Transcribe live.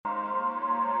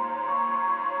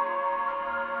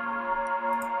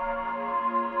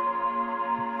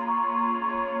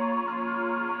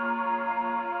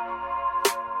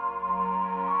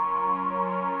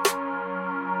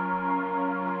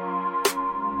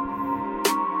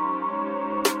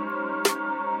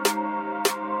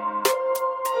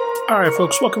All right,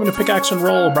 folks, welcome to Pickaxe and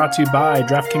Roll, brought to you by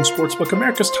DraftKings Sportsbook,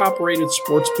 America's top-rated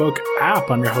sportsbook app.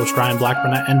 I'm your host, Ryan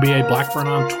Blackburn, at NBA Blackburn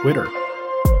on Twitter.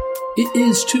 It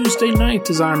is Tuesday night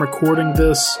as I'm recording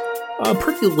this,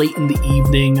 pretty late in the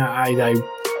evening. I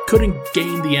couldn't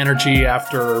gain the energy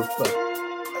after a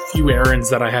few errands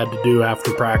that I had to do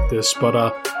after practice, but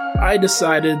I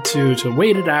decided to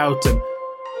wait it out, and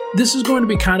this is going to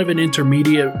be kind of an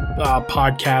intermediate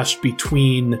podcast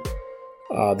between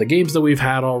the games that we've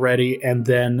had already, and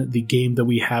then the game that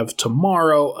we have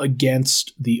tomorrow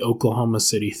against the Oklahoma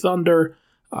City Thunder.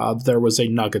 There was a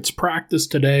Nuggets practice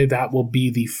today. That will be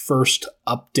the first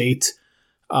update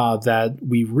that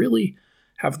we really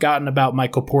have gotten about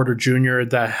Michael Porter Jr.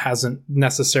 that hasn't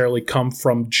necessarily come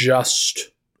from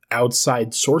just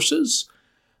outside sources.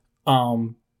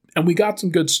 And we got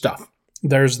some good stuff.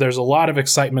 There's a lot of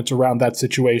excitement around that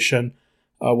situation.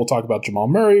 We'll talk about Jamal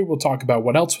Murray. We'll talk about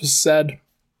what else was said.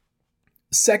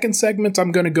 Second segment,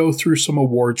 I'm going to go through some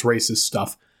awards races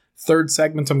stuff. Third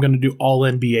segment, I'm going to do all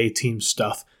NBA team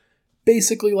stuff.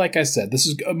 Basically, like I said, this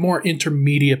is a more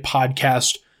intermediate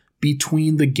podcast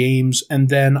between the games. And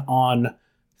then on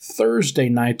Thursday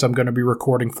night, I'm going to be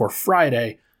recording for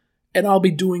Friday. And I'll be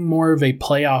doing more of a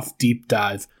playoff deep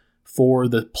dive for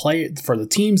the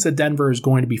teams that Denver is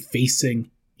going to be facing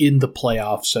in the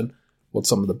playoffs, and what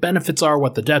some of the benefits are,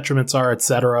 what the detriments are,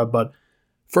 etc. But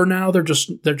for now, there just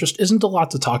isn't a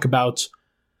lot to talk about.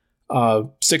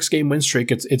 6-game win streak,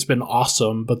 it's been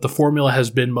awesome, but the formula has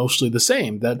been mostly the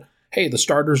same. That, hey, the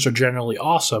starters are generally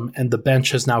awesome, and the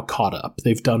bench has now caught up.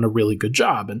 They've done a really good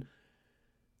job,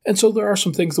 and so there are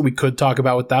some things that we could talk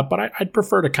about with that, but I'd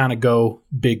prefer to kind of go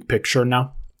big picture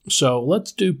now. So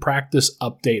let's do practice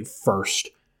update first.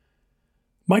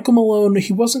 Michael Malone,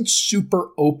 he wasn't super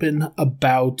open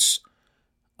about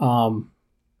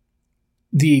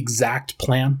the exact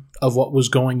plan of what was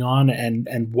going on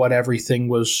and what everything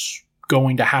was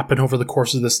going to happen over the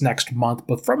course of this next month.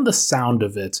 But from the sound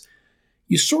of it,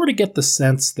 you sort of get the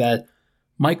sense that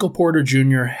Michael Porter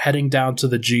Jr. heading down to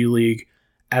the G League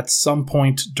at some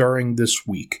point during this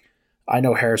week. I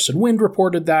know Harrison Wind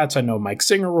reported that. I know Mike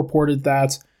Singer reported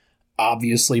that.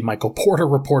 Obviously, Michael Porter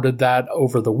reported that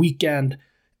over the weekend.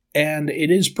 And it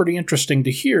is pretty interesting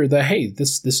to hear that, hey,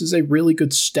 this is a really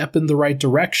good step in the right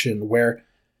direction, where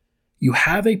you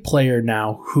have a player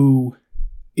now who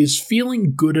is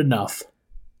feeling good enough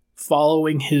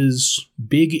following his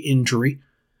big injury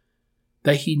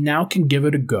that he now can give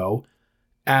it a go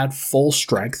at full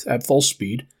strength, at full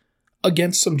speed,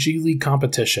 against some G League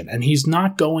competition. And he's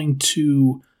not going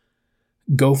to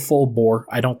go full bore,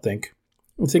 I don't think.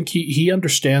 I think he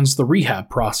understands the rehab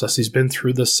process. He's been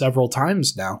through this several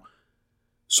times now.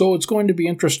 So it's going to be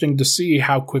interesting to see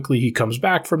how quickly he comes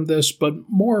back from this, but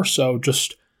more so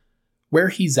just where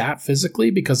he's at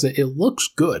physically, because it looks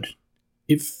good.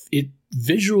 If it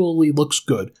visually looks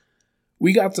good.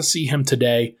 We got to see him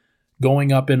today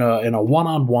going up in a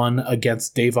one-on-one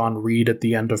against Davon Reed at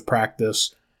the end of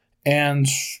practice, and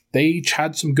they each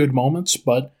had some good moments,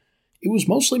 but it was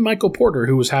mostly Michael Porter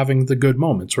who was having the good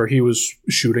moments, where he was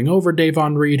shooting over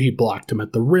Davon Reed. He blocked him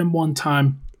at the rim one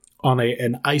time on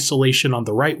an isolation on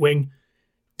the right wing.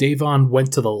 Davon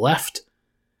went to the left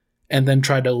and then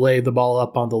tried to lay the ball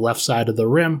up on the left side of the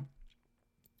rim,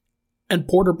 and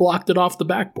Porter blocked it off the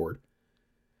backboard.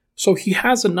 So he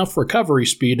has enough recovery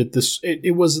speed at this.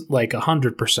 It wasn't like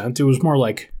 100%. It was more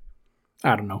like,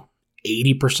 I don't know,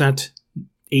 80%,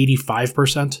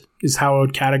 85% is how I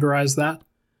would categorize that.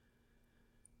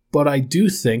 But I do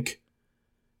think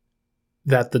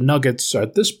that the Nuggets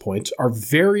at this point are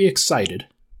very excited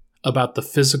about the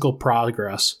physical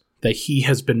progress that he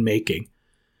has been making,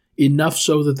 enough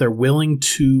so that they're willing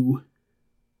to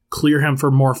clear him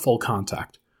for more full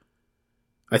contact.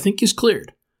 I think he's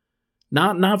cleared.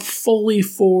 Not fully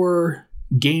for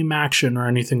game action or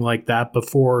anything like that, but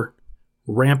for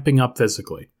ramping up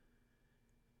physically.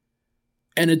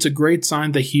 And it's a great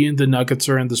sign that he and the Nuggets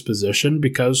are in this position,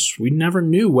 because we never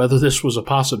knew whether this was a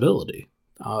possibility.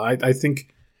 I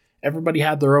think everybody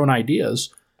had their own ideas,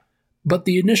 but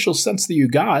the initial sense that you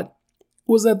got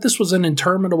was that this was an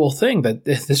interminable thing, that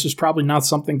this is probably not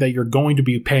something that you're going to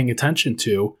be paying attention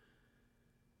to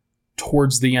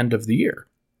towards the end of the year,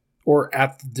 or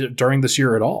during this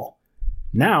year at all.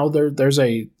 Now there's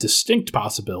a distinct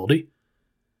possibility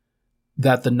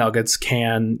that the Nuggets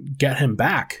can get him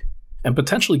back, and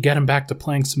potentially get him back to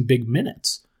playing some big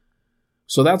minutes.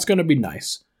 So that's going to be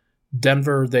nice.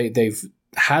 Denver, they've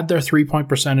had their three-point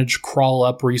percentage crawl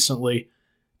up recently.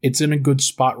 It's in a good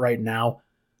spot right now.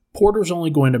 Porter's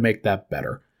only going to make that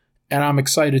better. And I'm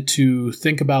excited to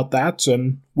think about that,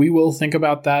 and we will think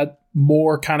about that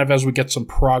more kind of as we get some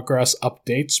progress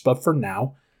updates, but for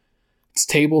now, let's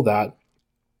table that.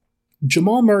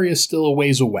 Jamal Murray is still a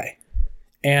ways away.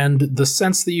 And the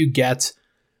sense that you get,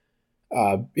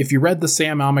 if you read the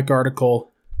Sam Amick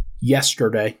article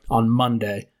yesterday on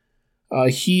Monday,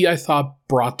 he, I thought,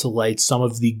 brought to light some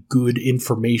of the good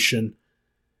information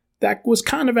that was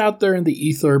kind of out there in the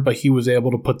ether, but he was able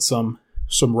to put some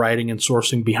writing and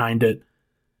sourcing behind it.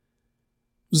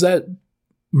 Was that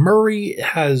Murray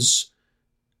has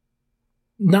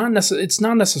it's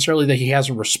not necessarily that he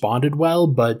hasn't responded well,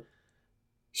 but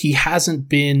he hasn't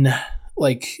been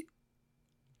like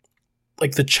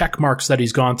the check marks that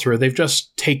he's gone through. They've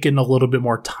just taken a little bit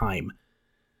more time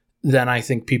than I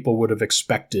think people would have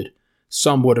expected.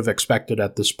 Some would have expected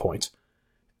at this point.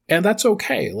 And that's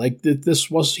okay. Like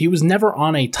he was never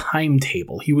on a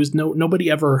timetable. He was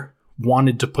nobody ever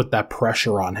wanted to put that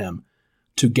pressure on him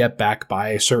to get back by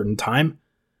a certain time.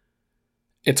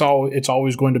 It's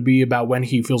always going to be about when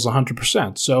he feels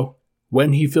 100%. So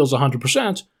when he feels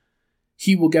 100%,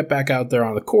 he will get back out there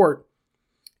on the court.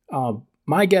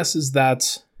 My guess is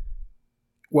that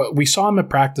what we saw him at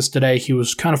practice today, he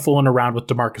was kind of fooling around with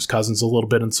DeMarcus Cousins a little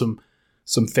bit in some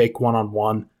fake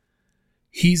one-on-one.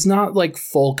 He's not like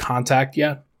full contact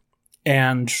yet.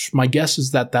 And my guess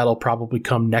is that that'll probably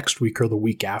come next week or the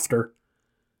week after.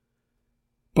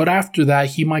 But after that,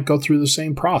 he might go through the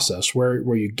same process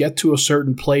where you get to a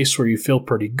certain place where you feel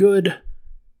pretty good,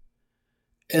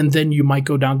 and then you might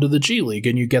go down to the G League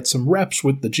and you get some reps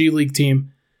with the G League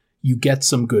team. You get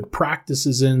some good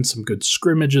practices in, some good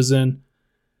scrimmages in,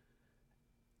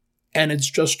 and it's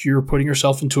just you're putting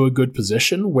yourself into a good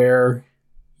position where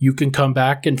you can come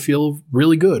back and feel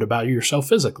really good about yourself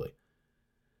physically.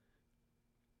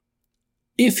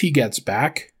 If he gets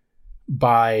back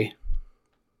by...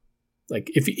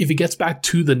 if he gets back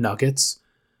to the Nuggets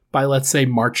by, let's say,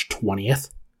 March 20th,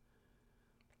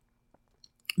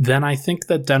 then I think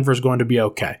that Denver's going to be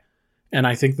okay. And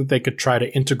I think that they could try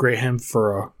to integrate him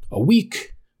for a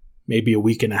week, maybe a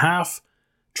week and a half,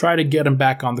 try to get him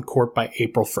back on the court by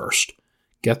April 1st,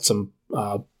 get some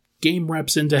game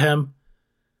reps into him,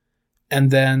 and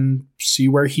then see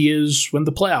where he is when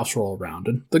the playoffs roll around.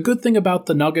 And the good thing about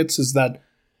the Nuggets is that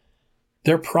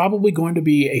they're probably going to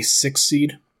be a 6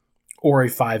 seed or a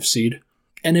 5 seed.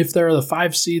 And if they're the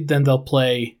 5 seed, then they'll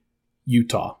play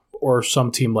Utah or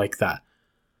some team like that.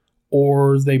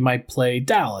 Or they might play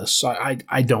Dallas.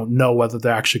 I don't know whether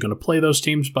they're actually going to play those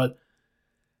teams, but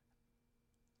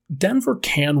Denver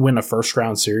can win a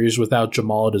first-round series without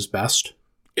Jamal at his best.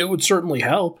 It would certainly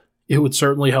help. It would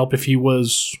certainly help if he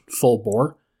was full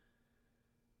bore.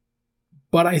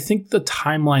 But I think the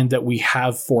timeline that we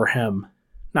have for him,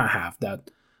 the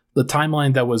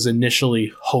timeline that was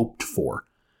initially hoped for,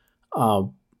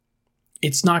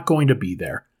 it's not going to be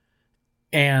there.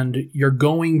 And you're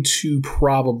going to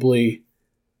probably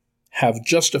have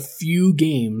just a few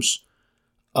games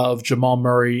of Jamal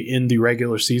Murray in the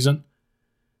regular season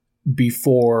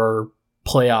before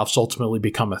playoffs ultimately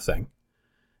become a thing.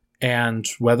 And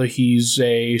whether he's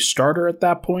a starter at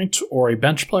that point or a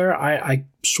bench player, I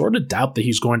sort of doubt that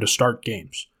he's going to start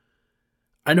games.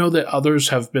 I know that others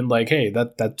have been like, hey,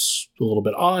 that's a little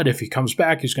bit odd. If he comes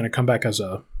back, he's going to come back as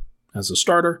a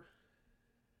starter.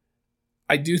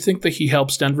 I do think that he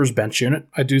helps Denver's bench unit.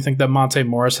 I do think that Monte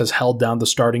Morris has held down the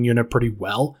starting unit pretty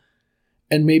well.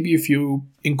 And maybe if you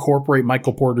incorporate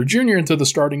Michael Porter Jr. into the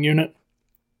starting unit,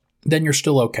 then you're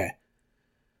still okay.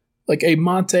 Like a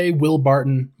Monte, Will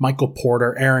Barton, Michael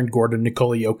Porter, Aaron Gordon,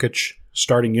 Nikola Jokic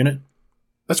starting unit,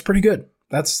 that's pretty good.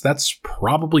 That's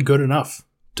probably good enough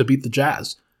to beat the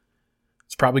Jazz.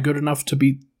 It's probably good enough to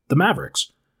beat the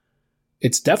Mavericks.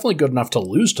 It's definitely good enough to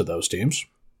lose to those teams.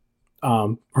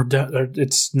 Or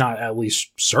it's not at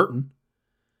least certain.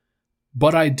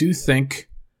 But I do think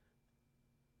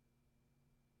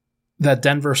that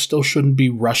Denver still shouldn't be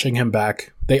rushing him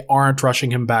back. They aren't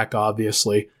rushing him back,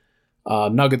 obviously.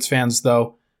 Nuggets fans,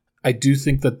 though, I do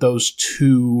think that those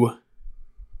two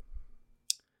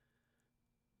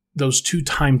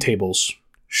timetables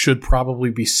should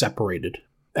probably be separated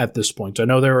at this point. I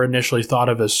know they were initially thought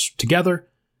of as together.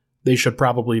 They should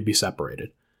probably be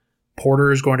separated.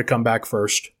 Porter is going to come back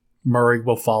first. Murray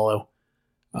will follow,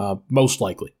 most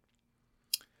likely.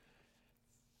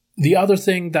 The other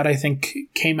thing that I think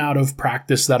came out of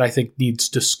practice that I think needs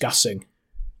discussing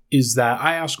is that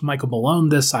I asked Michael Malone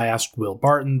this, I asked Will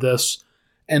Barton this,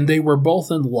 and they were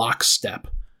both in lockstep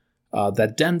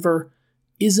that Denver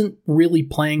isn't really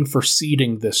playing for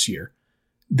seeding this year.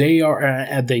 They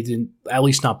didn't, at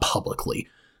least not publicly.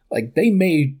 Like, they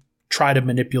may try to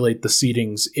manipulate the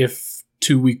seedings if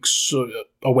 2 weeks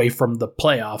away from the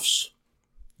playoffs,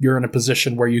 you're in a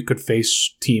position where you could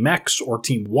face Team X or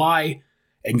Team Y,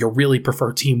 and you really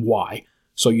prefer Team Y,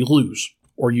 so you lose,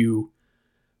 or you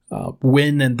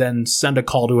win and then send a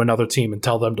call to another team and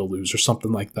tell them to lose or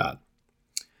something like that.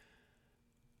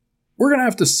 We're going to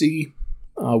have to see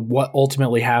what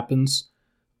ultimately happens,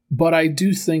 but I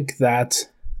do think that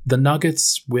the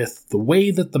Nuggets, with the way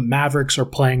that the Mavericks are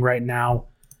playing right now,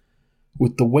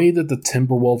 with the way that the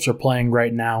Timberwolves are playing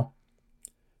right now,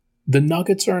 the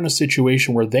Nuggets are in a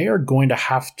situation where they are going to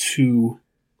have to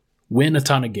win a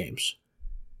ton of games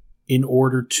in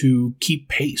order to keep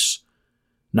pace,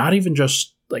 not even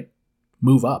just like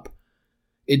move up.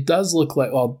 It does look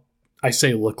like, well, I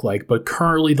say look like, but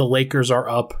currently the Lakers are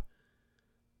up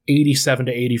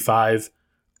 87-85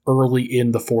 early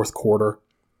in the fourth quarter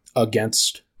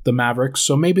against the Mavericks.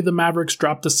 So maybe the Mavericks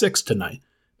drop to 6 tonight.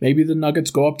 Maybe the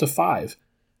Nuggets go up to 5.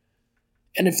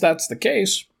 And if that's the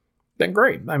case, then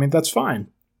great. I mean, that's fine.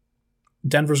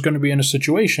 Denver's going to be in a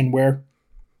situation where,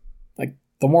 like,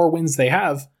 the more wins they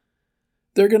have,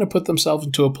 they're going to put themselves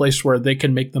into a place where they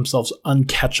can make themselves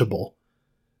uncatchable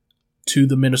to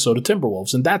the Minnesota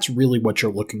Timberwolves. And that's really what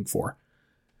you're looking for.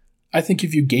 I think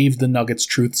if you gave the Nuggets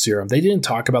truth serum, they didn't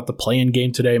talk about the play-in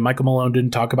game today. Michael Malone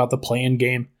didn't talk about the play-in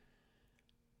game.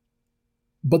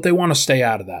 But they want to stay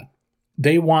out of that.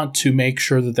 They want to make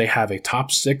sure that they have a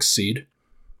top 6 seed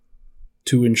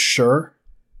to ensure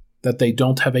that they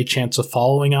don't have a chance of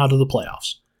falling out of the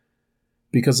playoffs.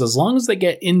 Because as long as they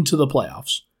get into the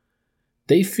playoffs,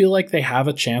 they feel like they have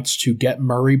a chance to get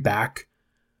Murray back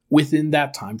within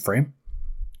that time frame.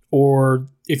 Or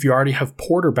if you already have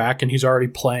Porter back and he's already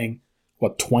playing,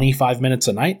 25 minutes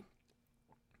a night?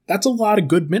 That's a lot of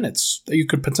good minutes that you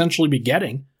could potentially be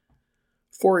getting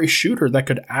for a shooter that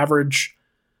could average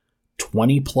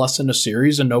 20 plus in a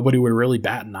series and nobody would really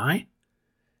bat an eye.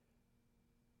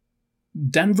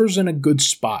 Denver's in a good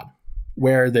spot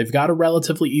where they've got a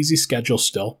relatively easy schedule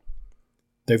still.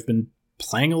 They've been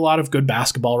playing a lot of good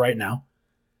basketball right now.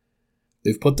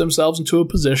 They've put themselves into a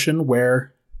position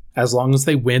where as long as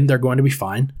they win, they're going to be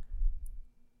fine.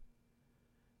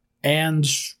 And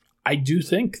I do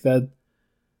think that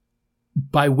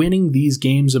by winning these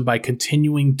games and by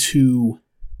continuing to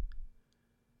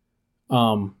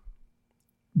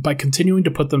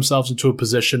put themselves into a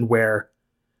position where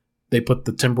they put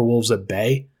the Timberwolves at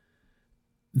bay,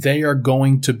 they are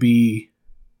going to be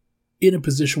in a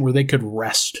position where they could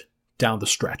rest down the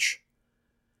stretch.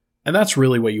 And that's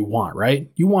really what you want,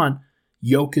 right? You want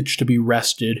Jokic to be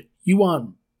rested. You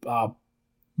want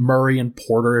Murray and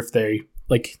Porter, if they,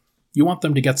 you want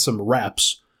them to get some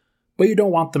reps, but you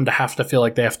don't want them to have to feel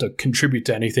like they have to contribute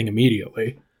to anything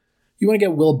immediately. You want to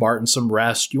get Will Barton some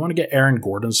rest. You want to get Aaron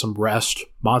Gordon some rest,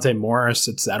 Monte Morris,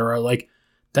 etc.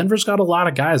 Denver's got a lot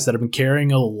of guys that have been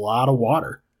carrying a lot of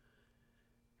water.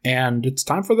 And it's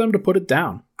time for them to put it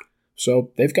down.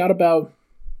 So they've got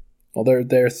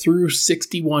they're through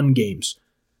 61 games.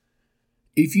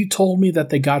 If you told me that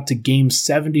they got to game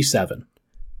 77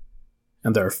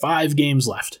 and there are 5 games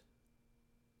left,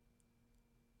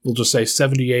 we'll just say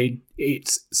 78,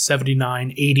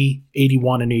 79, 80,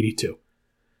 81, and 82.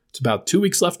 It's about 2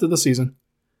 weeks left of the season.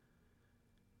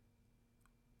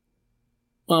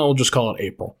 Well, we'll just call it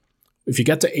April. If you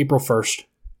get to April 1st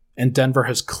and Denver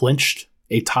has clinched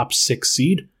a top 6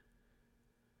 seed,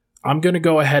 I'm going to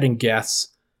go ahead and guess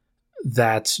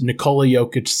that Nikola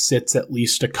Jokic sits at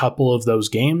least a couple of those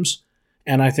games,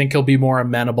 and I think he'll be more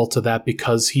amenable to that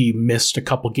because he missed a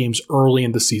couple games early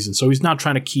in the season, so he's not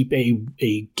trying to keep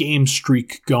a game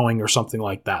streak going or something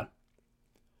like that.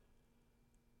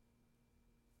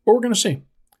 But we're going to see.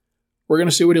 We're going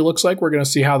to see what he looks like. We're going to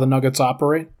see how the Nuggets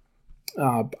operate.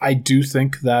 I do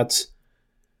think that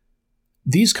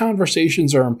these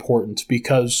conversations are important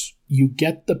because you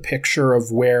get the picture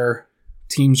of where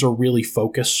teams are really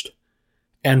focused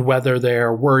and whether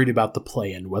they're worried about the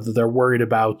play-in, whether they're worried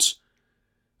about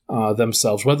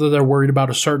themselves, whether they're worried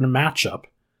about a certain matchup.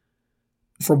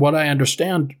 From what I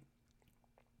understand,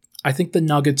 I think the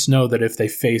Nuggets know that if they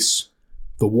face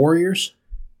the Warriors,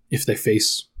 if they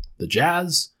face the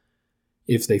Jazz,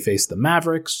 if they face the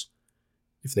Mavericks,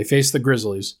 if they face the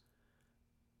Grizzlies,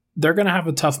 they're going to have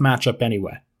a tough matchup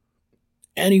anyway.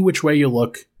 Any which way you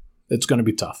look, it's going to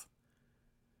be tough.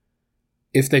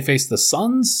 If they face the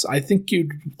Suns, I think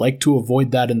you'd like to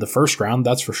avoid that in the first round,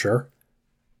 that's for sure.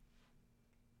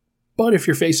 But if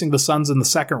you're facing the Suns in the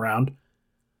second round,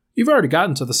 you've already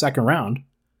gotten to the second round.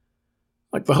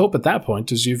 The hope at that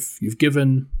point is you've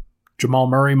given Jamal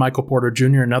Murray, Michael Porter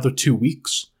Jr. another 2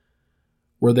 weeks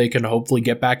where they can hopefully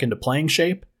get back into playing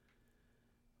shape.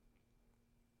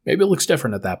 Maybe it looks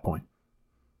different at that point.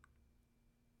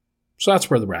 So that's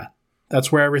where they're at.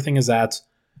 That's where everything is at.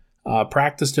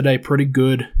 Practice today, pretty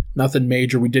good. Nothing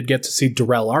major. We did get to see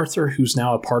Darrell Arthur, who's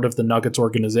now a part of the Nuggets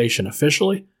organization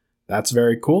officially. That's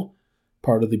very cool.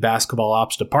 Part of the basketball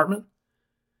ops department.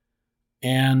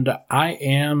 And I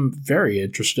am very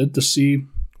interested to see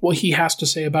what he has to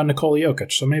say about Nikola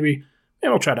Jokic. So maybe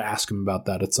I'll try to ask him about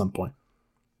that at some point.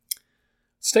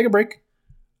 Let's take a break.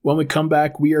 When we come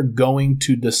back, we are going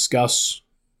to discuss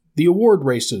the award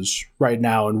races right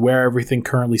now and where everything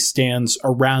currently stands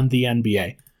around the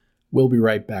NBA. We'll be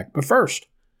right back. But first,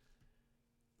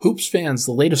 Hoops fans,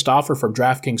 the latest offer from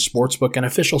DraftKings Sportsbook, an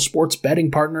official sports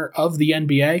betting partner of the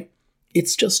NBA,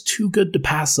 it's just too good to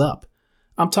pass up.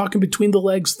 I'm talking between the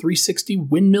legs 360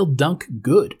 windmill dunk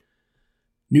good.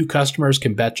 New customers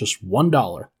can bet just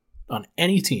 $1 on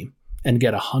any team and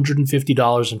get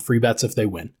 $150 in free bets if they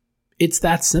win. It's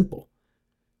that simple.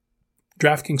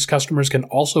 DraftKings customers can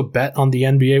also bet on the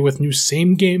NBA with new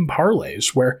same-game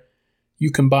parlays where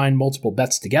you combine multiple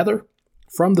bets together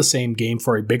from the same game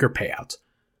for a bigger payout.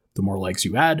 The more legs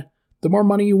you add, the more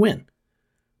money you win.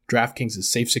 DraftKings is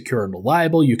safe, secure, and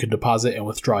reliable. You can deposit and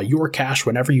withdraw your cash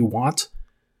whenever you want.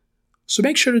 So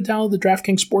make sure to download the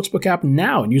DraftKings Sportsbook app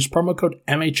now and use promo code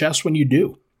MHS when you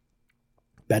do.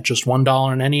 Bet just $1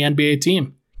 on any NBA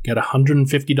team. Get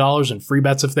 $150 in free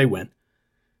bets if they win.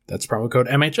 That's promo code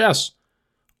MHS.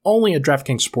 Only at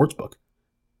DraftKings Sportsbook.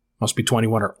 Must be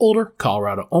 21 or older.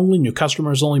 Colorado only. New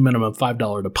customers only. Minimum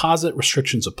 $5 deposit.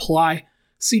 Restrictions apply.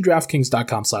 See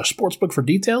DraftKings.com/sportsbook for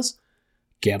details.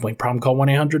 Gambling problem, call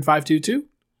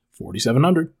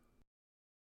 1-800-522-4700.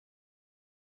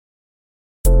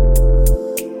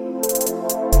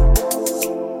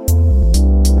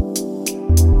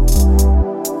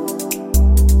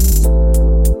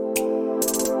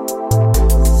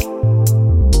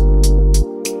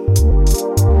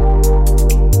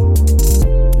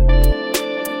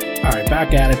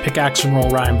 Back at it, pickaxe and roll,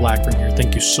 Ryan Blackburn here.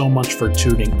 Thank you so much for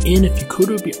tuning in. If you could,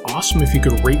 it would be awesome if you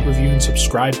could rate, review, and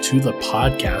subscribe to the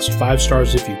podcast. 5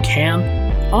 stars if you can,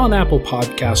 on Apple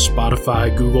Podcasts,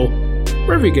 Spotify, Google,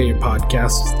 wherever you get your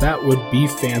podcasts. That would be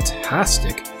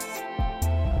fantastic.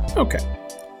 Okay,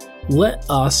 let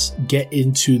us get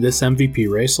into this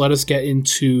MVP race. Let us get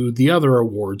into the other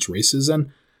awards races,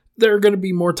 and there are going to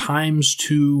be more times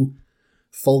to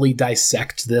fully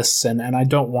dissect this, and I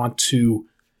don't want to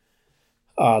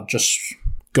just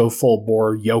go full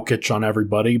bore Jokic on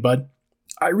everybody, but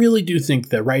I really do think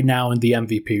that right now in the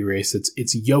MVP race,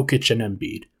 it's Jokic and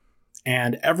Embiid,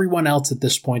 and everyone else at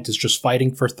this point is just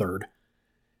fighting for third.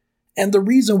 And the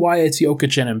reason why it's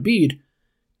Jokic and Embiid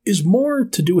is more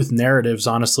to do with narratives,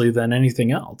 honestly, than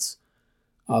anything else.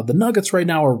 The Nuggets right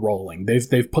now are rolling.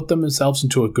 They've put themselves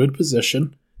into a good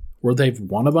position where they've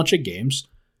won a bunch of games,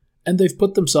 and they've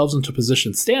put themselves into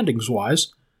position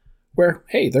standings-wise where,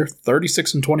 hey, they're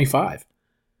 36-25.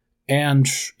 And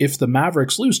if the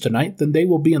Mavericks lose tonight, then they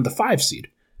will be in the 5 seed.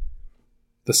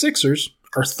 The Sixers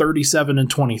are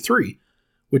 37-23,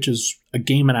 which is a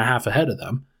game and a half ahead of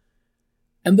them.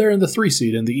 And they're in the 3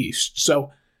 seed in the East.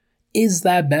 So, is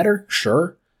that better?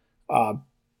 Sure.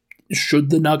 Should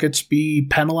the Nuggets be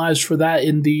penalized for that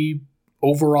in the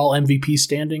overall MVP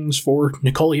standings for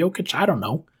Nikola Jokic? I don't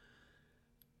know.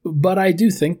 But I do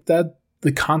think that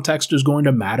the context is going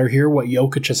to matter here. What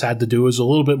Jokic has had to do is a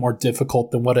little bit more difficult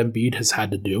than what Embiid has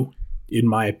had to do, in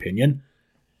my opinion.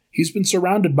 He's been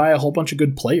surrounded by a whole bunch of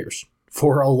good players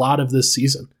for a lot of this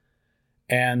season.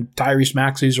 And Tyrese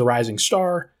Maxey's a rising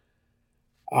star.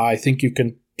 I think you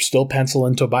can still pencil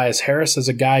in Tobias Harris as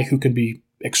a guy who can be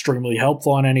extremely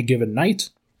helpful on any given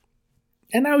night.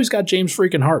 And now he's got James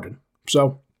freaking Harden.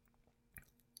 So,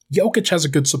 Jokic has a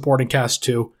good supporting cast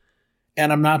too.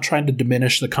 And I'm not trying to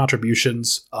diminish the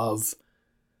contributions of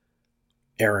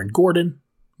Aaron Gordon,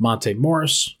 Monte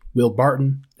Morris, Will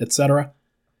Barton, etc.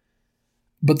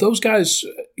 But those guys,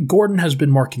 Gordon has been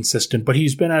more consistent, but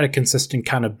he's been at a consistent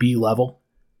kind of B level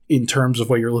in terms of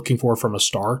what you're looking for from a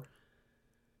star.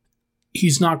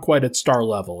 He's not quite at star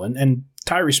level, and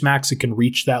Tyrese Maxey can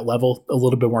reach that level a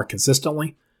little bit more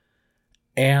consistently.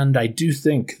 And I do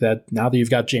think that now that you've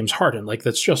got James Harden,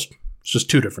 it's just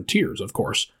 2 different tiers, of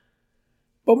course.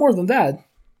 But more than that,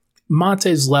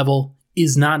 Monte's level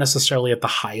is not necessarily at the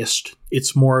highest.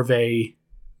 It's more of a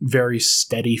very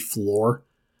steady floor.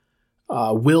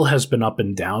 Will has been up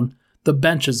and down. The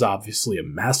bench is obviously a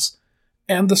mess.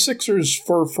 And the Sixers,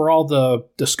 for all the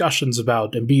discussions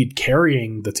about Embiid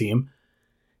carrying the team,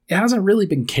 it hasn't really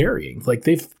been carrying.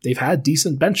 They've had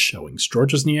decent bench showings.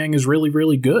 Georges Niang is really,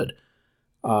 really good.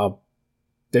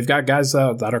 They've got guys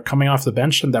that are coming off the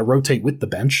bench and that rotate with the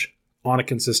bench on a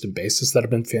consistent basis that have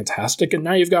been fantastic, and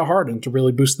now you've got Harden to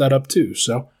really boost that up too.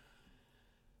 So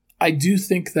I do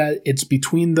think that it's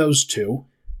between those two,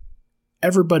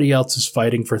 Everybody else is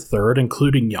fighting for third,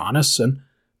 including Giannis, and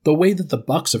the way that the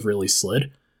Bucks have really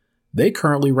slid, they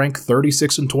currently rank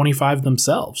 36 and 25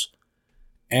 themselves.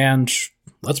 And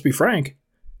let's be frank,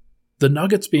 the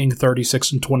Nuggets being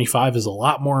 36 and 25 is a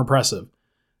lot more impressive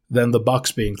than the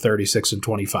Bucks being 36 and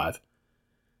 25.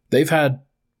 They've had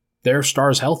their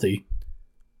stars healthy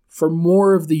for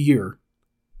more of the year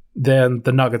than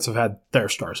the Nuggets have had their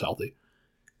stars healthy.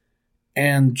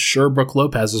 And sure, Brook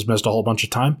Lopez has missed a whole bunch of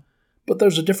time, but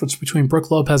there's a difference between Brook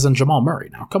Lopez and Jamal Murray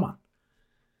now. Come on.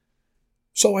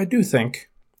 So I do think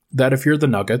that if you're the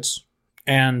Nuggets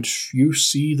and you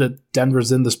see that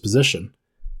Denver's in this position,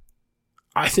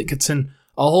 I think it's in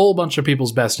a whole bunch of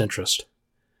people's best interest.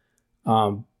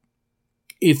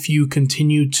 If you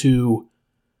continue to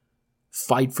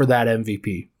fight for that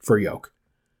MVP for Jokic.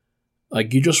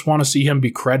 Like, you just want to see him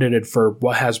be credited for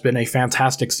what has been a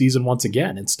fantastic season once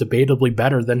again. It's debatably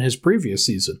better than his previous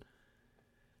season.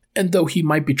 And though he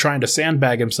might be trying to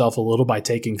sandbag himself a little by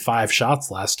taking 5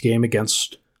 shots last game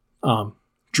against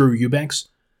Drew Eubanks,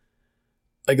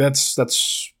 like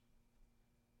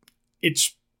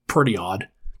it's pretty odd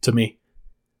to me.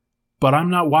 But I'm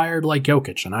not wired like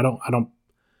Jokic, and I don't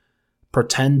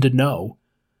pretend to know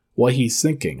what he's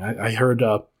thinking. I heard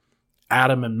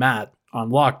Adam and Matt on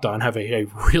Locked On have a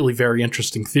really very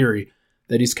interesting theory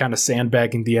that he's kind of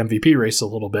sandbagging the MVP race a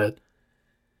little bit.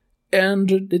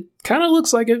 And it kind of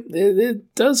looks like it.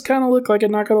 It does kind of look like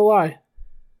it, not going to lie.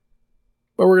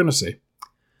 But we're going to see.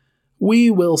 We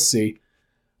will see.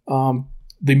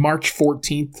 The March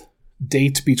 14th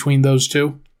date between those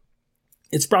two,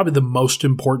 it's probably the most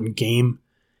important game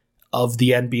of the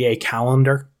NBA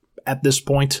calendar at this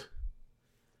point.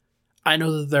 I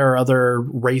know that there are other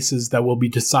races that will be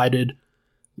decided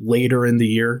later in the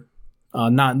year.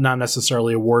 Not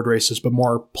necessarily award races, but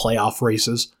more playoff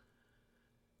races.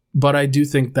 But I do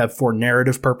think that for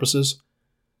narrative purposes,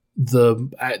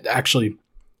 Brooklyn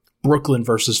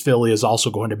versus Philly is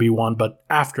also going to be one. But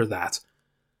after that,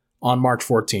 on March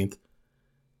 14th,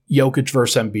 Jokic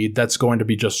versus Embiid, that's going to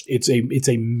be it's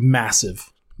a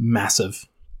massive, massive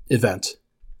event.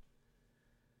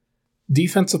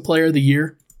 Defensive Player of the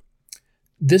Year.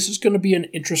 This is going to be an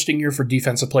interesting year for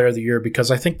Defensive Player of the Year because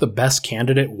I think the best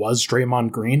candidate was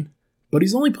Draymond Green, but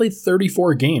he's only played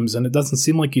 34 games and it doesn't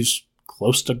seem like he's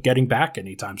close to getting back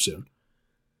anytime soon.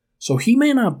 So he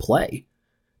may not play.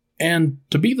 And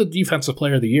to be the Defensive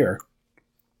Player of the Year,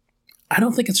 I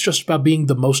don't think it's just about being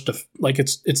the most,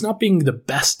 it's not being the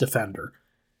best defender.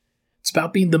 It's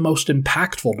about being the most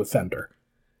impactful defender.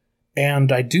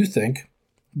 And I do think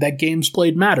that games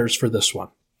played matters for this one.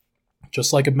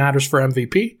 Just like it matters for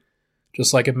MVP,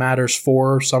 just like it matters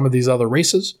for some of these other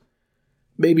races.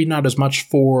 Maybe not as much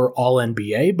for all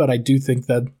NBA, but I do think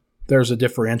that there's a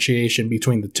differentiation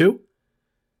between the two.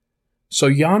 So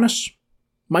Giannis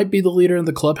might be the leader in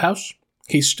the clubhouse.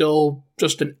 He's still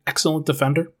just an excellent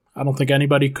defender. I don't think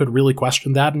anybody could really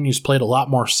question that, and he's played a lot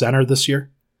more center this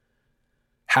year,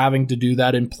 having to do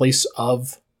that in place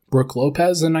of Brook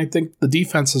Lopez, and I think the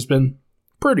defense has been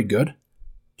pretty good.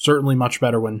 Certainly much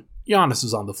better when Giannis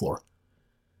is on the floor.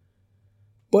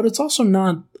 But it's also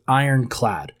not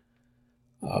ironclad.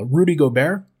 Rudy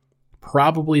Gobert,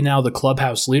 probably now the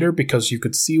clubhouse leader because you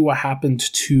could see what happened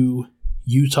to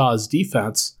Utah's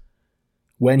defense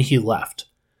when he left,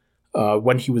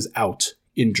 when he was out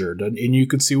injured. And you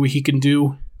could see what he can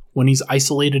do when he's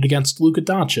isolated against Luka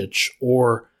Doncic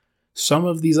or some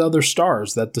of these other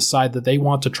stars that decide that they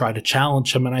want to try to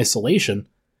challenge him in isolation.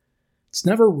 It's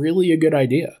never really a good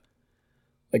idea.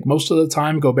 Like, most of the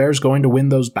time, Gobert's going to win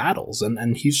those battles,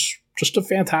 and he's just a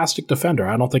fantastic defender.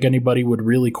 I don't think anybody would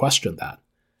really question that.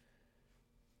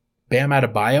 Bam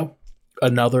Adebayo,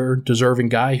 another deserving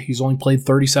guy. He's only played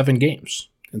 37 games.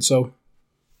 And so,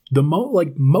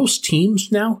 most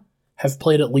teams now have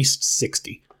played at least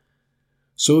 60.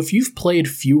 So if you've played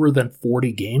fewer than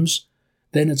 40 games,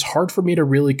 then it's hard for me to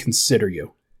really consider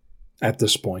you at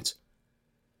this point.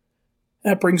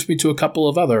 That brings me to a couple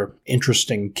of other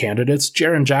interesting candidates.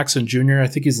 Jaren Jackson Jr., I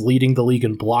think he's leading the league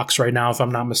in blocks right now, if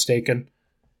I'm not mistaken.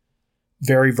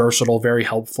 Very versatile, very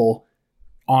helpful,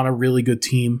 on a really good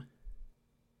team.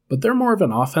 But they're more of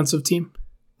an offensive team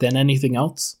than anything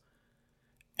else.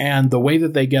 And the way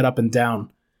that they get up and down,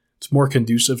 it's more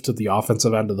conducive to the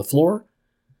offensive end of the floor.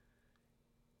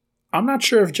 I'm not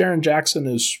sure if Jaren Jackson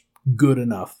is good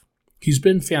enough. He's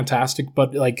been fantastic,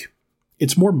 but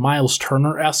it's more Miles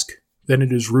Turner-esque than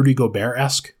it is Rudy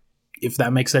Gobert-esque, if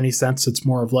that makes any sense. It's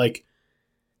more of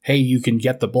hey, you can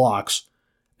get the blocks,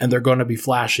 and they're going to be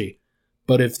flashy.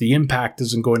 But if the impact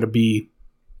isn't going to be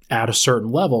at a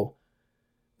certain level,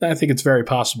 then I think it's very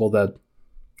possible that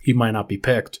he might not be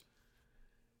picked.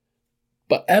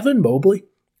 But Evan Mobley,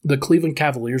 the Cleveland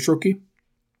Cavaliers rookie,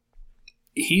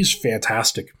 he's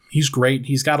fantastic. He's great.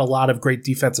 He's got a lot of great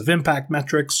defensive impact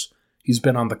metrics. He's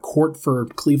been on the court for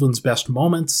Cleveland's best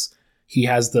moments. He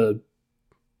has the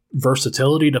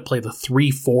versatility to play the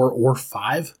 3, 4, or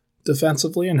 5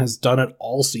 defensively and has done it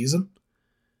all season.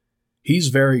 He's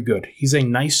very good. He's a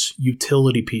nice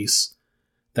utility piece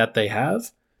that they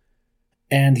have,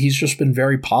 and he's just been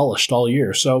very polished all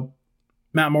year. So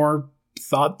Matt Moore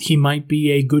thought he might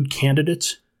be a good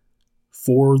candidate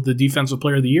for the Defensive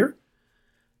Player of the Year.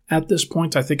 At this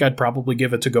point, I think I'd probably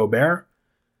give it to Gobert,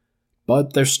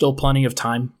 but there's still plenty of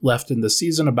time left in the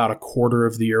season, about a quarter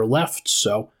of the year left,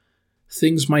 so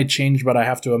things might change, but I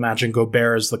have to imagine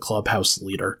Gobert is the clubhouse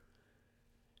leader.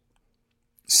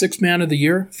 Sixth Man of the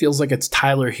Year feels like it's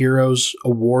Tyler Hero's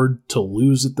award to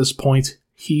lose at this point.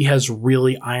 He has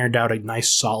really ironed out a nice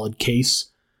solid case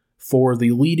for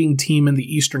the leading team in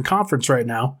the Eastern Conference right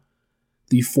now,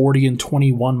 the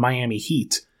 40-21 Miami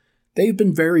Heat. They've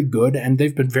been very good and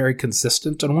they've been very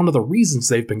consistent, and one of the reasons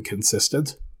they've been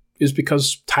consistent is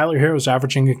because Tyler Hero's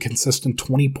averaging a consistent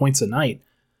 20 points a night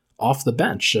off the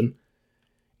bench, and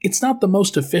it's not the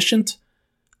most efficient,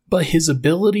 but his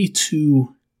ability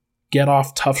to get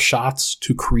off tough shots,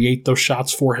 to create those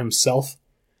shots for himself,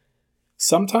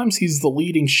 sometimes he's the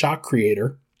leading shot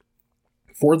creator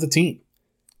for the team.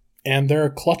 And there are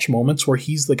clutch moments where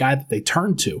he's the guy that they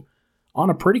turn to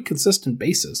on a pretty consistent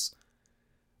basis.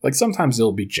 Like sometimes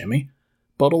it'll be Jimmy,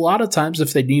 but a lot of times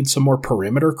if they need some more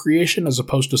perimeter creation as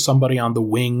opposed to somebody on the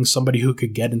wing, somebody who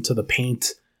could get into the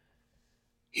paint,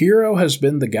 Hero has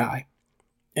been the guy.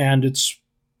 And it's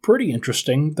pretty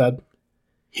interesting that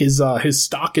his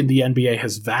stock in the NBA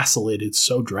has vacillated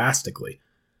so drastically,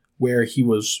 where he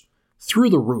was through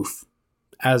the roof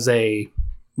as a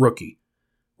rookie,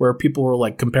 where people were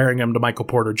like comparing him to Michael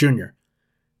Porter Jr.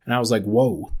 And I was like,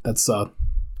 whoa, it's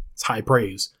high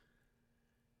praise.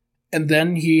 And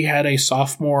then he had a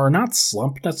sophomore, not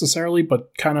slump necessarily,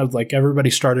 but kind of like everybody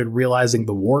started realizing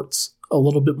the warts a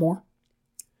little bit more.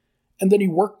 And then he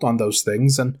worked on those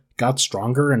things and got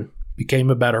stronger and became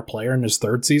a better player in his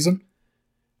third season.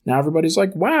 Now everybody's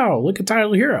like, wow, look at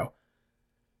Tyler Hero.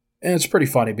 And it's pretty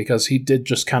funny because he did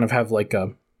just kind of have like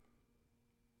a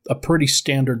pretty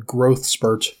standard growth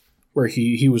spurt where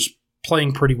he was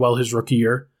playing pretty well his rookie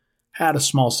year, had a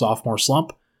small sophomore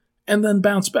slump, and then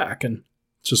bounced back. And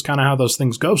it's just kind of how those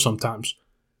things go sometimes.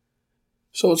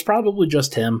 So it's probably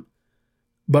just him.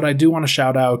 But I do want to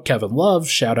shout out Kevin Love,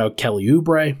 shout out Kelly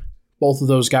Oubre. Both of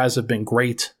those guys have been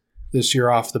great this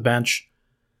year off the bench.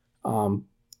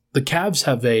 The Cavs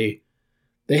have a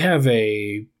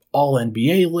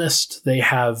All-NBA list. They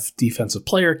have defensive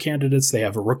player candidates. They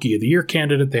have a Rookie of the Year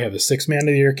candidate. They have a Sixth Man of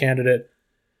the Year candidate.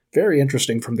 Very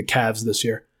interesting from the Cavs this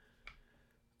year.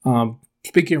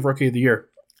 Speaking of Rookie of the Year,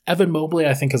 Evan Mobley,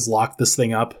 I think, has locked this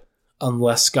thing up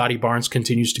unless Scotty Barnes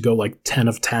continues to go like 10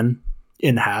 of 10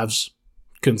 in halves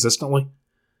consistently.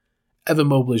 Evan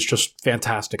Mobley is just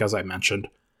fantastic, as I mentioned.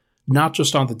 Not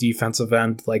just on the defensive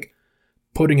end, like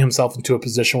putting himself into a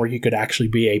position where he could actually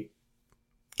be a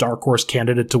dark horse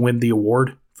candidate to win the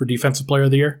award for Defensive Player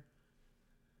of the Year,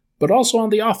 but also on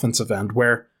the offensive end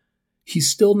where he's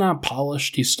still not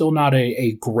polished, he's still not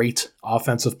a great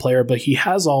offensive player, but he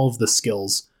has all of the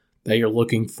skills that you're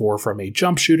looking for from a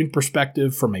jump shooting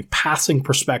perspective, from a passing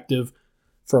perspective,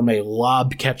 from a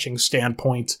lob catching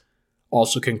standpoint,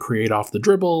 also can create off the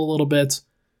dribble a little bit.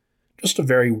 Just a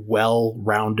very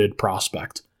well-rounded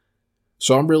prospect.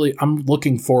 So I'm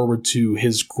looking forward to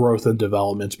his growth and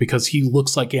development because he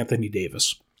looks like Anthony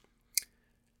Davis.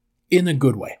 In a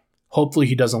good way. Hopefully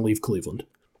he doesn't leave Cleveland.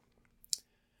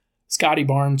 Scotty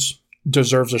Barnes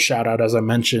deserves a shout-out, as I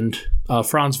mentioned.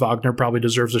 Franz Wagner probably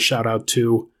deserves a shout-out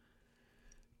too.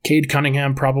 Cade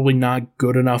Cunningham probably not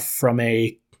good enough from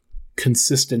a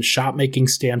consistent shot-making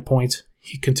standpoint.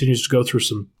 He continues to go through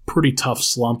some pretty tough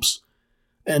slumps.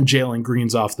 And Jalen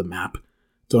Green's off the map.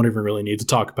 Don't even really need to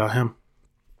talk about him.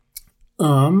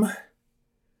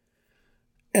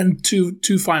 And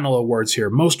two final awards here.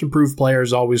 Most improved player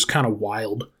is always kind of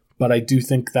wild, but I do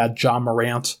think that Ja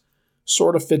Morant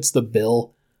sort of fits the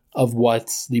bill of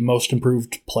what the most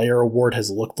improved player award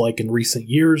has looked like in recent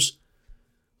years.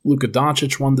 Luka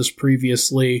Doncic won this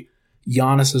previously.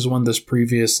 Giannis has won this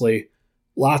previously.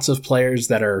 Lots of players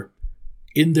that are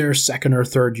in their second or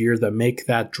third year that make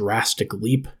that drastic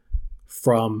leap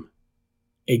from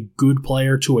a good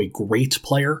player to a great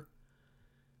player.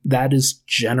 That is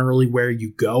generally where you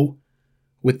go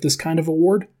with this kind of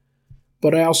award.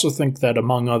 But I also think that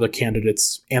among other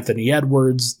candidates, Anthony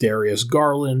Edwards, Darius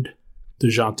Garland,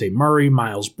 DeJounte Murray,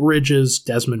 Miles Bridges,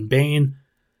 Desmond Bane,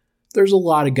 there's a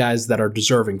lot of guys that are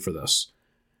deserving for this.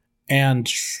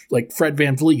 And like Fred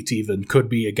VanVleet even could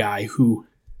be a guy who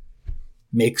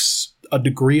makes a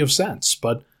degree of sense.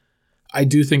 But I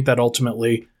do think that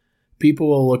ultimately people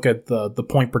will look at the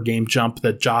point per game jump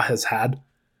that Ja has had,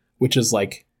 which is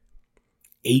like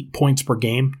 8 points per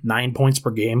game, 9 points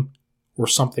per game, or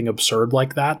something absurd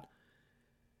like that.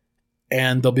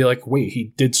 And they'll be like, wait,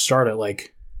 he did start at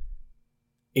like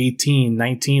 18,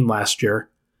 19 last year.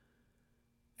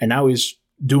 And now he's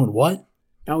doing what?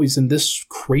 Now he's in this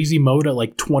crazy mode at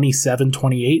like 27,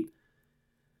 28.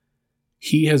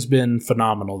 He has been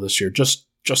phenomenal this year. Just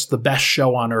the best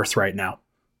show on earth right now.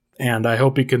 And I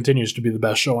hope he continues to be the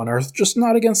best show on earth, just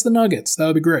not against the Nuggets. That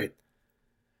would be great.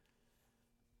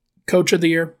 Coach of the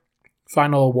Year,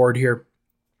 final award here.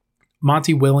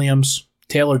 Monty Williams,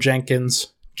 Taylor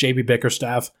Jenkins, JB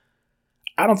Bickerstaff.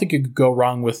 I don't think you could go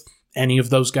wrong with any of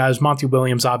those guys. Monty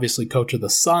Williams, obviously coach of the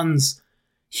Suns.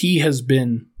 He has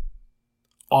been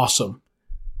awesome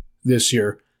this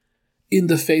year in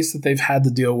the face that they've had to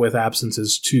deal with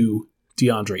absences to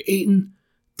DeAndre Ayton,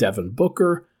 Devin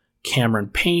Booker, Cameron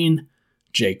Payne,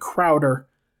 Jay Crowder,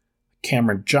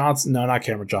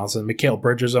 Mikal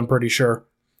Bridges, I'm pretty sure.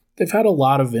 They've had a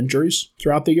lot of injuries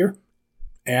throughout the year,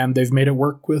 and they've made it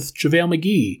work with JaVale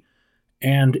McGee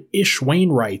and Ish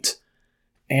Wainwright.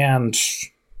 And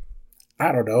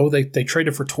I don't know, they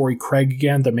traded for Torrey Craig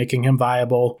again. They're making him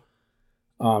viable.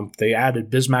 They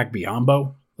added Bismack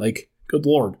Biyombo. Like, good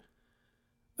Lord.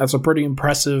 That's a pretty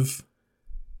impressive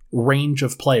range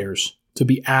of players to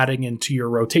be adding into your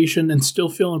rotation and still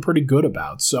feeling pretty good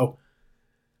about. So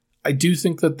I do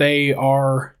think that they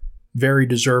are very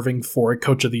deserving for a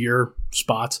Coach of the Year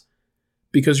spot,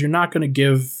 because you're not going to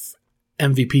give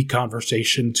MVP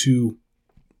conversation to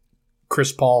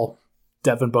Chris Paul,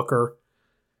 Devin Booker.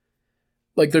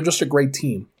 Like, they're just a great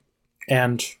team.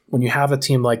 And when you have a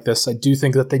team like this, I do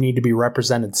think that they need to be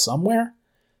represented somewhere.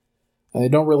 And they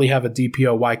don't really have a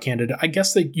DPOY candidate. I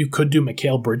guess that you could do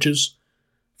Mikal Bridges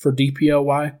for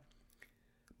DPOY,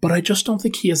 but I just don't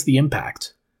think he has the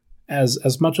impact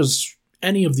as much as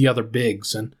any of the other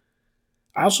bigs. And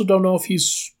I also don't know if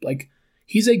he's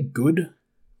a good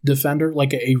defender,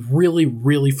 like a really,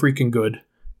 really freaking good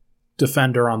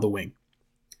defender on the wing.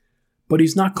 But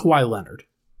he's not Kawhi Leonard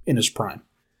in his prime.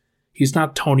 He's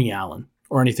not Tony Allen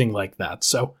or anything like that.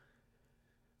 So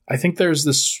I think there's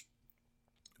this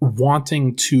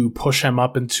wanting to push him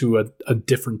up into a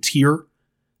different tier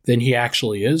than he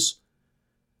actually is,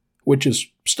 which is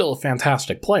still a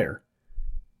fantastic player.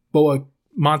 But what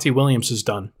Monty Williams has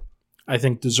done, I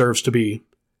think, deserves to be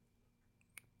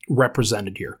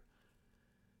represented here.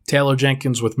 Taylor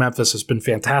Jenkins with Memphis has been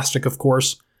fantastic, of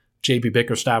course. JB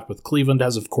Bickerstaff with Cleveland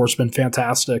has, of course, been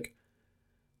fantastic.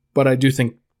 But I do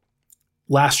think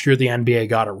last year the NBA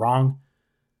got it wrong.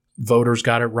 Voters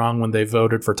got it wrong when they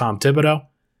voted for Tom Thibodeau.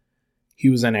 He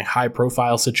was in a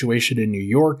high-profile situation in New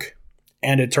York,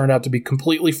 and it turned out to be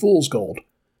completely fool's gold.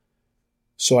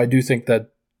 So I do think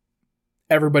that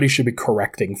everybody should be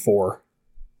correcting for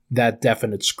that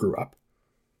definite screw-up.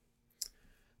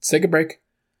 Let's take a break.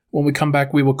 When we come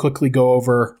back, we will quickly go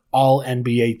over all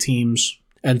NBA teams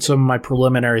and some of my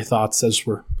preliminary thoughts as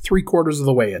we're 3/4 of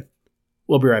the way in.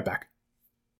 We'll be right back.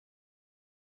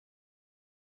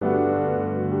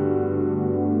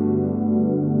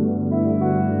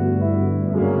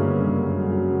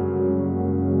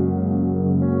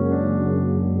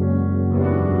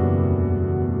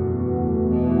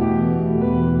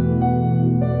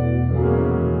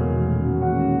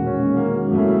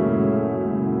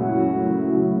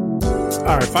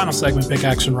 All right, final segment,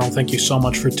 Pickaxe and Roll. Thank you so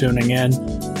much for tuning in.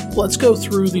 Let's go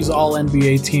through these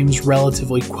all-NBA teams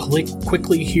relatively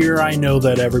quickly here. I know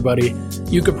that everybody,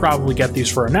 you could probably get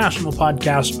these for a national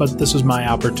podcast, but this is my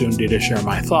opportunity to share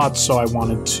my thoughts, so I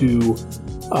wanted to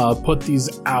put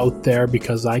these out there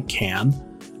because I can.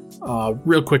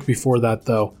 Real quick before that,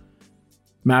 though,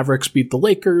 Mavericks beat the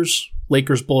Lakers.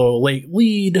 Lakers blow a late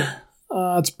lead.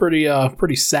 It's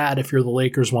pretty sad if you're the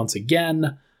Lakers once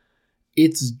again.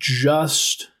 It's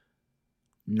just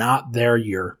not their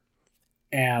year.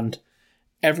 And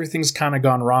everything's kind of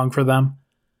gone wrong for them.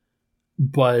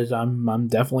 But I'm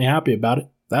definitely happy about it.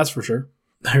 That's for sure.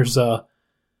 There's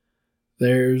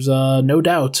no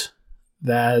doubt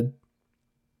that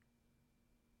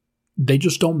they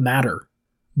just don't matter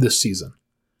this season.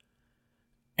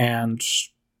 And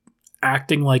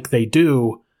acting like they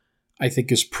do, I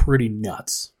think, is pretty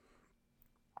nuts.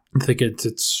 I think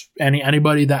it's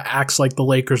anybody that acts like the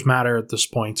Lakers matter at this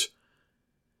point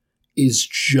is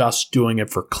just doing it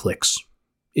for clicks,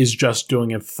 is just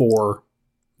doing it for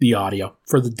the audio,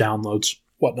 for the downloads,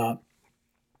 whatnot.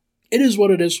 It is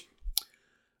what it is.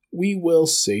 We will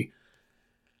see.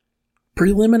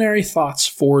 Preliminary thoughts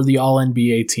for the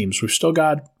All-NBA teams. We've still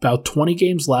got about 20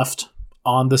 games left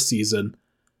on the season,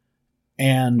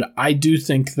 and I do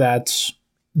think that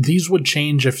these would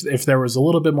change if there was a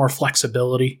little bit more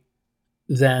flexibility,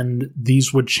 then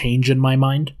these would change in my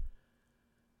mind.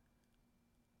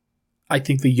 I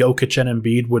think the Jokic and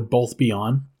Embiid would both be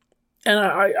on. And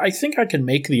I think I can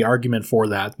make the argument for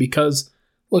that because,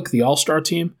 look, the All-Star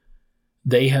team,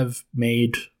 they have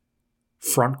made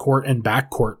front court and back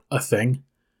court a thing.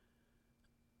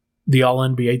 The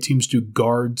All-NBA teams do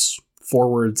guards,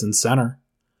 forwards, and center.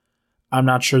 I'm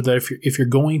not sure that if you're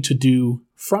going to do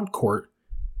front court,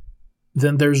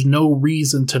 then there's no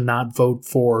reason to not vote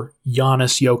for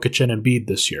Giannis, Jokic, and Embiid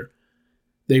this year.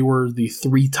 They were the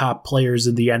 3 top players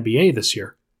in the NBA this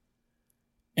year.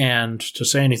 And to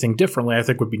say anything differently, I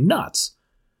think would be nuts.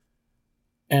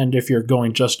 And if you're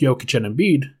going just Jokic and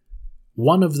Embiid,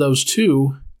 one of those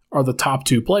 2 are the top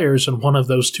 2 players, and one of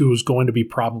those 2 is going to be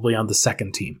probably on the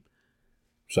second team.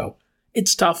 So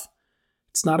it's tough.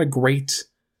 It's not a great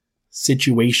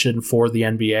situation for the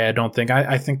NBA, I don't think.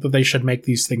 I think that they should make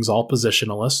these things all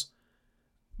positionless.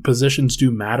 Positions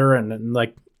do matter, and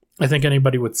like I think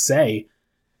anybody would say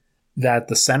that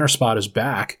the center spot is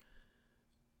back,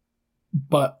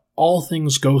 but all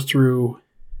things go through,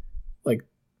 like,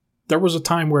 there was a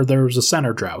time where there was a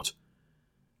center drought.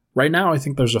 Right now, I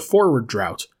think there's a forward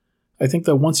drought. I think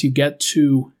that once you get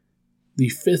to the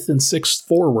 5th and 6th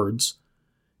forwards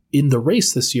in the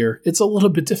race this year, it's a little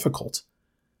bit difficult.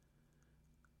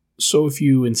 So if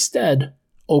you instead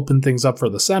open things up for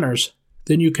the centers,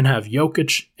 then you can have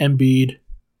Jokic, Embiid,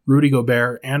 Rudy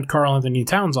Gobert, and Karl Anthony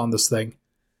Towns on this thing.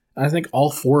 And I think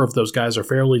all 4 of those guys are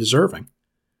fairly deserving.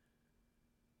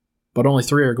 But only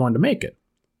 3 are going to make it.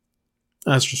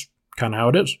 That's just kind of how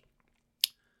it is.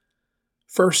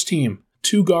 First team,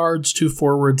 2 guards, 2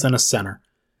 forwards, and a center.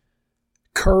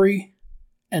 Curry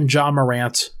and Ja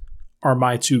Morant are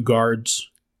my 2 guards.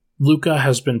 Luka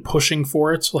has been pushing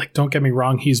for it. Like, don't get me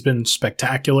wrong, he's been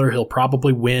spectacular. He'll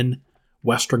probably win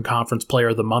Western Conference Player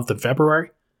of the Month in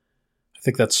February. I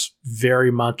think that's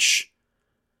very much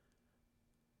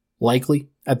likely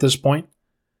at this point.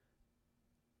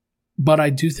 But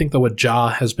I do think that what Ja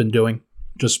has been doing,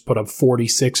 just put up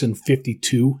 46 and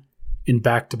 52 in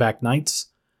back-to-back nights.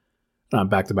 Not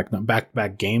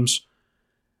back-to-back games.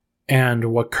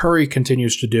 And what Curry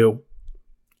continues to do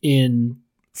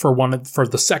for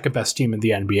the second best team in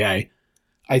the NBA,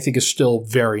 I think is still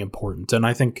very important. And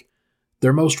I think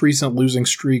their most recent losing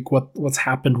streak, what's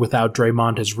happened without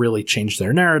Draymond has really changed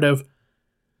their narrative.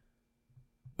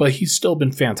 But he's still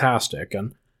been fantastic.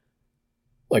 And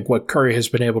like what Curry has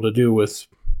been able to do with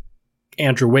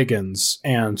Andrew Wiggins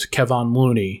and Kevon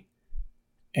Looney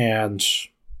and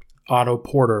Otto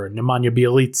Porter and Nemanja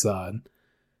Bjelica and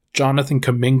Jonathan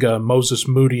Kuminga, Moses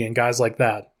Moody, and guys like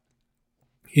that.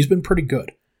 He's been pretty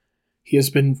good. He has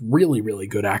been really, really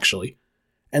good, actually.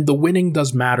 And the winning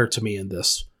does matter to me in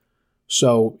this.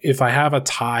 So if I have a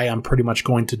tie, I'm pretty much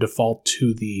going to default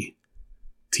to the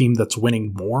team that's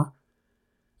winning more.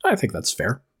 I think that's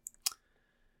fair.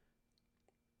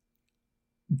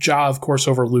 Ja, of course,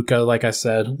 over Luka, like I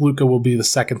said. Luka will be the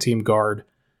second team guard.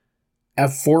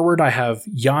 At forward, I have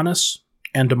Giannis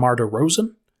and DeMar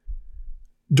DeRozan.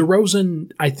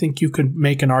 DeRozan, I think you could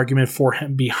make an argument for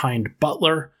him behind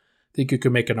Butler. I think you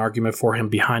could make an argument for him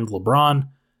behind LeBron.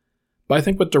 But I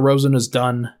think what DeRozan has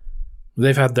done,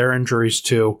 they've had their injuries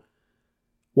too.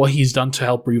 What he's done to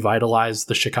help revitalize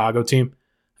the Chicago team,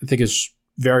 I think is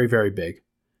very, very big.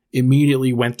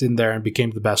 Immediately went in there and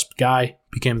became the best guy,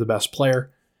 became the best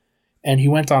player. And he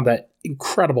went on that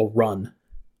incredible run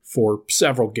for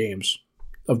several games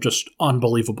of just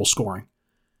unbelievable scoring.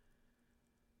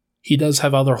 He does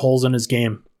have other holes in his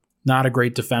game. Not a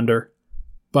great defender,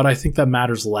 but I think that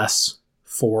matters less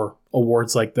for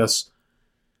awards like this.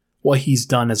 What he's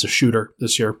done as a shooter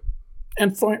this year,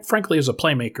 and frankly as a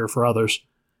playmaker for others,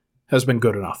 has been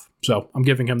good enough. So I'm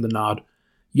giving him the nod.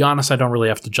 Giannis, I don't really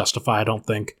have to justify, I don't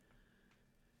think.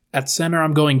 At center,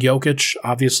 I'm going Jokic.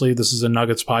 Obviously, this is a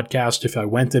Nuggets podcast. If I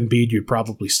went Embiid, you'd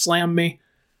probably slam me.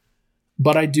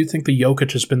 But I do think the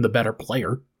Jokic has been the better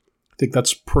player. I think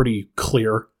that's pretty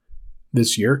clear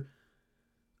this year.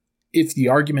 If the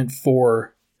argument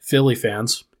for Philly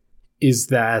fans is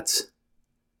that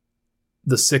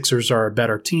the Sixers are a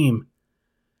better team,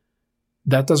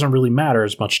 that doesn't really matter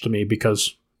as much to me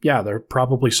because, yeah, they're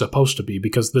probably supposed to be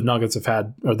because the Nuggets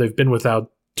they've been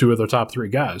without 2 of their top 3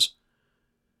 guys.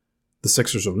 The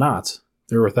Sixers have not.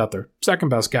 They were without their second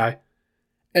best guy.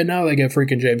 And now they get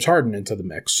freaking James Harden into the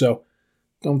mix. So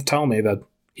don't tell me that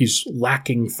he's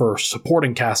lacking for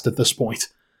supporting cast at this point.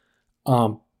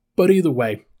 But either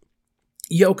way,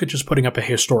 Jokic is putting up a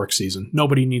historic season.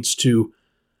 Nobody needs to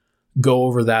go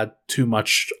over that too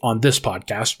much on this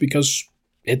podcast because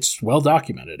it's well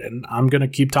documented, and I'm going to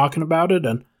keep talking about it,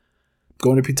 and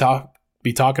going to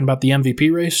be talking about the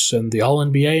MVP race and the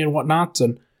All-NBA and whatnot,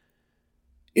 and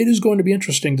it is going to be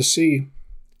interesting to see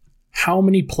how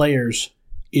many players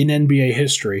in NBA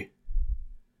history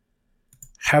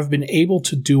have been able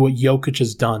to do what Jokic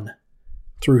has done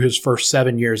through his first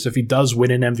 7 years if he does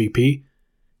win an MVP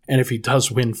and if he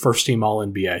does win first-team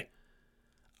All-NBA.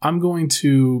 I'm going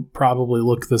to probably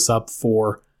look this up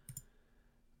for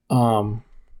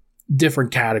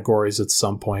different categories at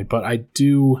some point, but I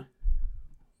do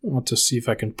want to see if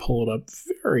I can pull it up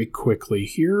very quickly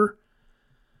here.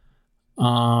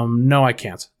 No, I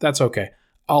can't. That's okay.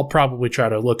 I'll probably try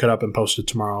to look it up and post it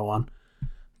tomorrow on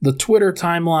the Twitter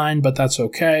timeline, but that's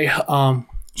okay.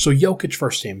 So Jokic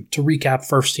first team. To recap,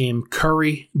 first team,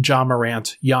 Curry, Ja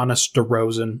Morant, Giannis,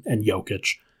 DeRozan, and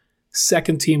Jokic.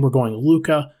 Second team, we're going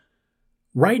Luka.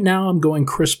 Right now, I'm going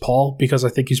Chris Paul because I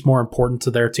think he's more important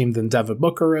to their team than Devin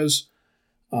Booker is.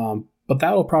 But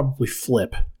that'll probably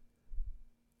flip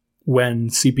when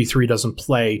CP3 doesn't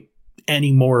play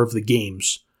any more of the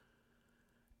games.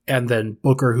 And then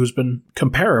Booker, who's been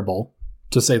comparable,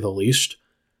 to say the least,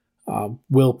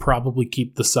 will probably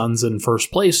keep the Suns in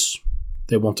first place.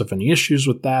 They won't have any issues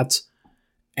with that.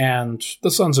 And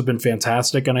the Suns have been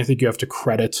fantastic, and I think you have to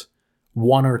credit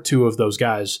one or two of those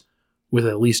guys with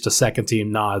at least a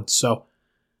second-team nod. So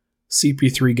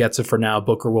CP3 gets it for now.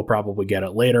 Booker will probably get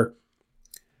it later.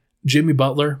 Jimmy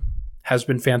Butler has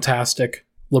been fantastic.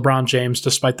 LeBron James,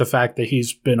 despite the fact that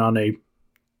he's been on a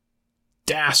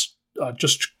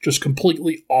just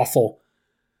completely awful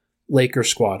Lakers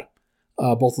squad.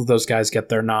 Both of those guys get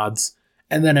their nods.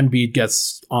 And then Embiid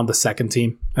gets on the second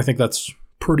team. I think that's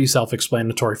pretty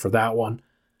self-explanatory for that one.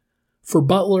 For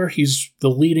Butler, he's the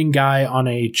leading guy on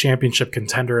a championship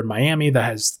contender in Miami that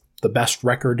has the best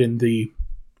record in the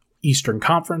Eastern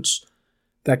Conference.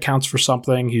 That counts for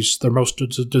something. He's their most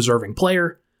deserving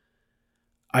player.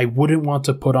 I wouldn't want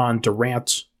to put on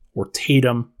Durant or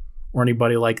Tatum or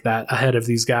anybody like that ahead of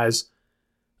these guys.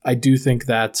 I do think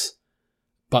that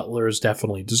Butler is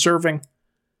definitely deserving.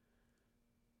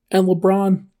 And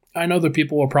LeBron, I know that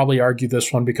people will probably argue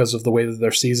this one because of the way that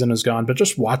their season has gone, but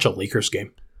just watch a Lakers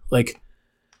game. Like,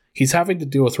 he's having to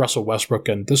deal with Russell Westbrook,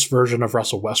 and this version of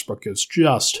Russell Westbrook is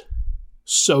just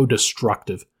so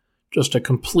destructive. Just a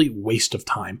complete waste of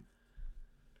time.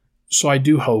 So I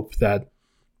do hope that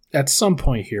at some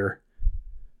point here,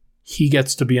 he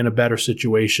gets to be in a better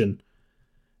situation.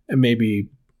 And maybe,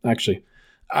 actually,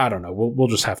 I don't know. We'll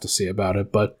just have to see about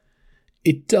it. But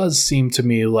it does seem to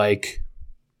me like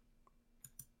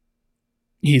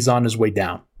he's on his way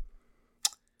down.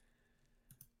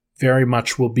 Very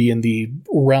much will be in the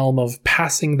realm of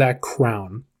passing that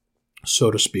crown, so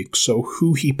to speak. So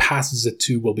who he passes it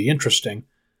to will be interesting.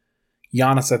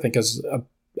 Giannis, I think, has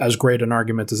as great an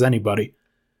argument as anybody.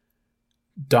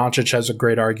 Doncic has a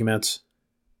great argument.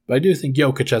 But I do think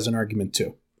Jokic has an argument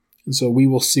too. And so we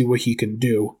will see what he can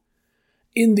do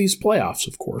in these playoffs,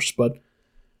 of course. But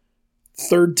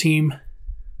third team,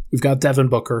 we've got Devin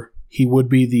Booker. He would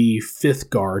be the fifth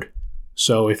guard.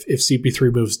 So if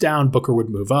CP3 moves down, Booker would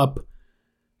move up.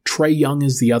 Trae Young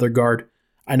is the other guard.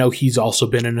 I know he's also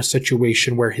been in a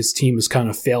situation where his team has kind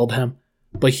of failed him,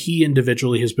 but he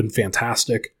individually has been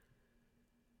fantastic.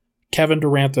 Kevin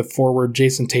Durant at forward,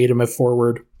 Jason Tatum at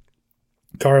forward,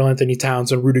 Karl Anthony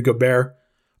Towns and Rudy Gobert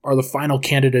are the final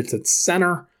candidates at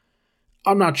center.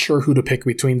 I'm not sure who to pick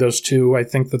between those two. I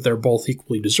think that they're both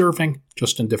equally deserving,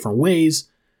 just in different ways.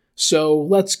 So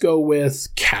let's go with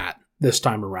Cat this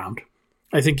time around.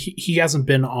 I think he hasn't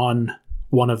been on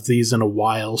one of these in a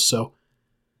while, so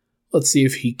let's see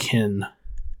if he can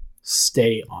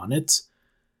stay on it.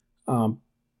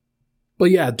 But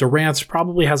yeah, Durant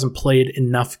probably hasn't played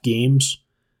enough games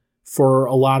for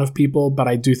a lot of people, but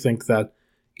I do think that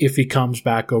if he comes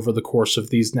back over the course of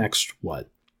these next,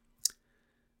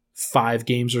 5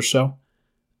 games or so,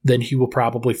 then he will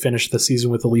probably finish the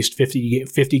season with at least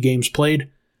 50 games played.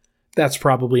 That's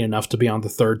probably enough to be on the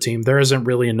third team. There isn't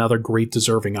really another great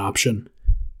deserving option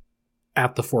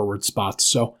at the forward spots.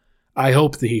 So I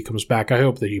hope that he comes back. I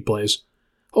hope that he plays.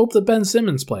 Hope that Ben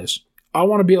Simmons plays. I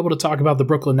want to be able to talk about the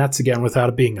Brooklyn Nets again without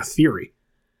it being a theory.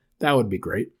 That would be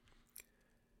great.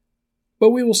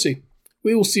 But we will see.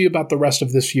 We will see about the rest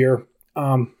of this year.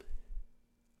 I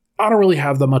don't really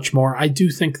have that much more. I do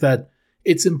think that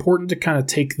it's important to kind of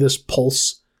take this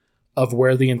pulse of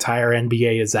where the entire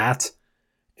NBA is at.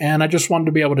 And I just wanted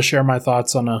to be able to share my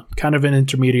thoughts on a kind of an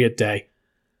intermediate day.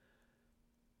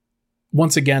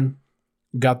 Once again,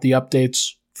 got the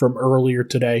updates from earlier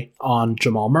today on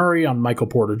Jamal Murray, on Michael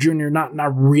Porter Jr. Not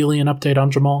really an update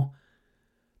on Jamal,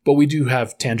 but we do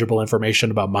have tangible information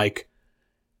about Mike.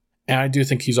 And I do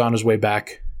think he's on his way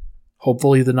back.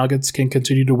 Hopefully the Nuggets can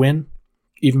continue to win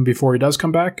even before he does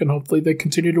come back, and hopefully they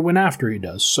continue to win after he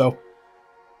does. So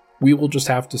we will just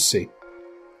have to see.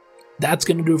 That's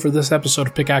going to do it for this episode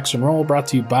of Pickaxe and Roll, brought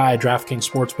to you by DraftKings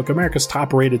Sportsbook, America's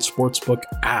top-rated sportsbook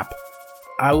app.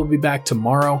 I will be back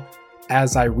tomorrow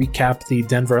as I recap the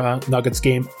Denver Nuggets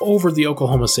game over the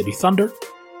Oklahoma City Thunder.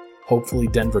 Hopefully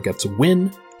Denver gets a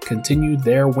win, continue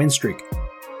their win streak.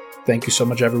 Thank you so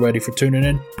much, everybody, for tuning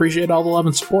in. Appreciate all the love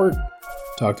and support.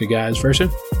 Talk to you guys very soon.